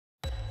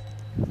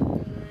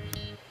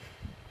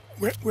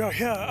We are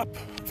here up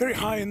very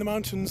high in the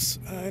mountains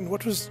in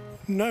what was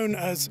known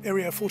as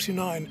Area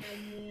 49.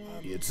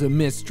 It's a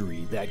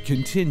mystery that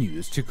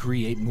continues to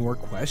create more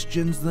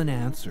questions than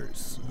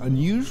answers.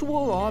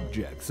 Unusual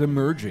objects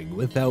emerging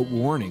without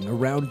warning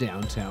around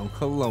downtown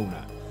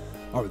Kelowna.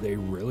 Are they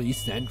really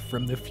sent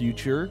from the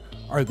future?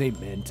 Are they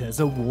meant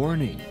as a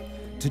warning?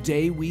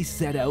 Today we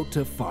set out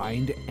to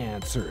find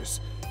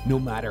answers. No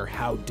matter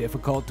how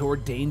difficult or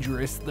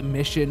dangerous the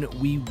mission,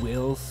 we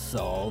will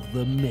solve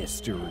the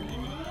mystery.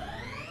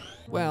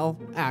 Well,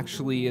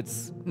 actually,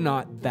 it's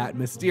not that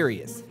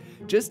mysterious.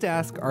 Just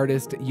ask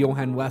artist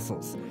Johann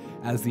Wessels,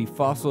 as the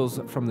fossils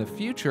from the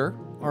future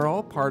are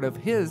all part of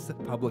his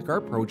public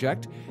art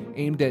project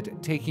aimed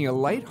at taking a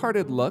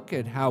lighthearted look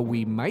at how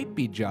we might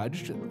be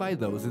judged by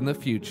those in the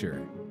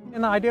future.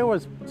 And the idea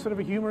was sort of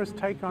a humorous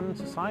take on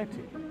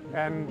society,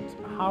 and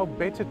how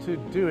better to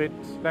do it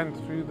than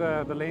through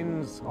the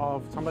lens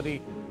of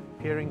somebody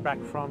peering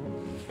back from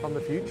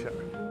the future.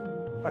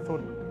 I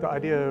thought the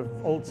idea of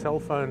old cell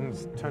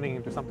phones turning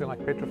into something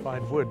like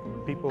petrified wood,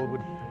 people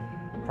would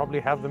probably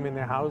have them in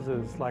their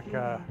houses, like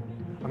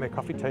on their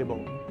coffee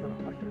table,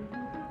 like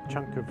a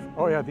chunk of,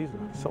 oh yeah, these are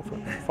cell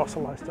phones,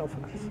 fossilized cell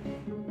phones.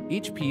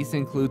 Each piece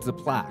includes a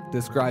plaque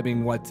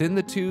describing what's in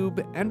the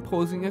tube and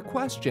posing a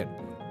question,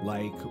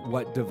 like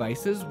what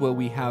devices will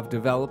we have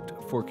developed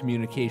for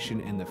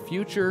communication in the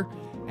future,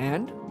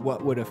 and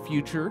what would a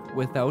future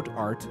without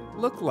art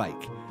look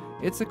like?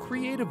 It's a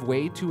creative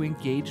way to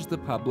engage the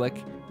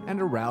public and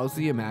arouse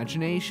the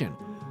imagination,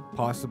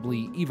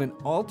 possibly even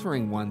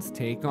altering one's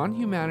take on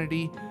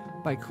humanity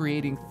by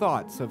creating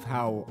thoughts of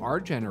how our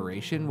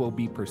generation will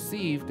be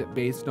perceived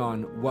based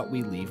on what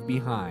we leave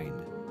behind.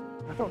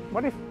 I thought,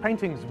 what if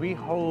paintings we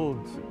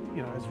hold,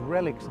 as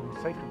relics and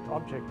sacred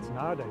objects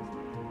nowadays,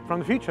 from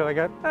the future they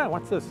go, oh,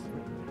 what's this?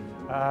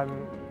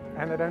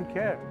 And they don't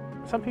care.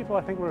 Some people,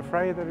 I think, were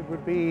afraid that it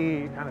would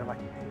be kind of like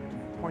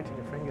pointing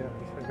a finger,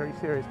 so very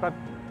serious. But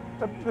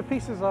the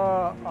pieces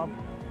are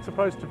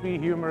supposed to be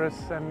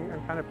humorous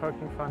and kind of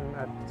poking fun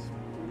at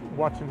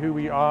what and who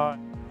we are.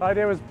 The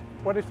idea was,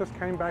 what if this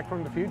came back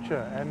from the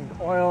future and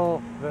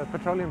oil, the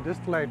petroleum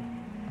distillate,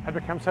 had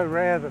become so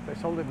rare that they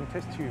sold it in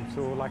test tubes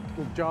or like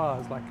little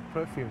jars, like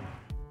perfume.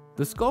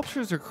 The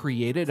sculptures are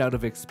created out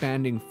of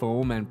expanding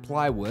foam and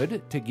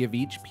plywood to give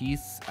each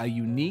piece a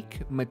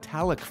unique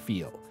metallic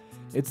feel.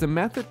 It's a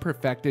method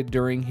perfected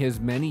during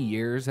his many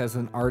years as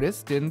an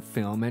artist in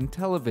film and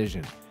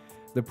television.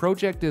 The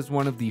project is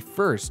one of the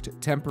first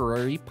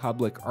temporary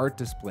public art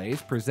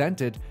displays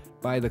presented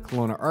by the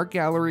Kelowna Art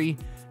Gallery,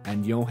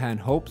 and Johann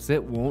hopes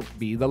it won't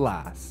be the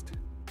last.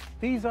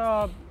 These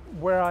are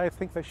where I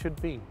think they should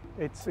be.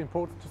 It's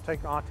important to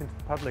take art into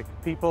the public.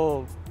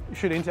 People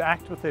should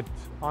interact with it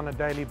on a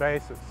daily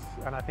basis,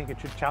 and I think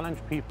it should challenge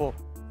people.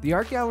 The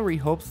Art Gallery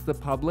hopes the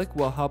public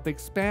will help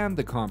expand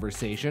the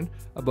conversation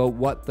about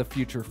what the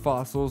future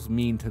fossils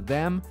mean to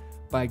them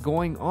by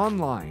going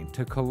online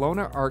to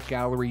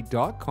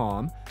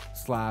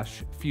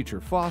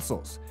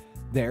kelownaartgallery.com/futurefossils.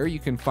 There you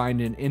can find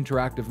an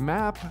interactive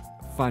map,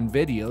 fun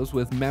videos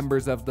with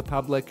members of the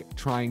public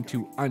trying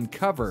to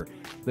uncover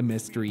the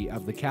mystery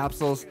of the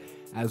capsules,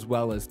 as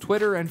well as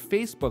Twitter and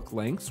Facebook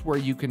links where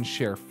you can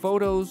share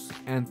photos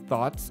and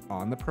thoughts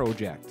on the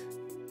project.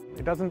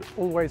 It doesn't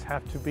always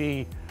have to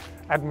be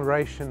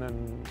admiration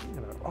and,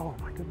 oh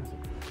my goodness.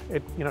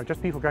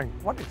 Just people going,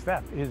 what is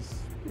that,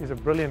 is a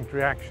brilliant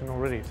reaction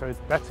already, so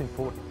that's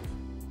important.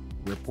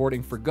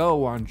 Reporting for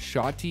Go on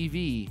Shaw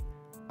TV,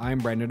 I'm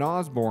Brendan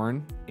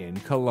Osborne in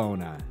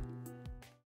Kelowna.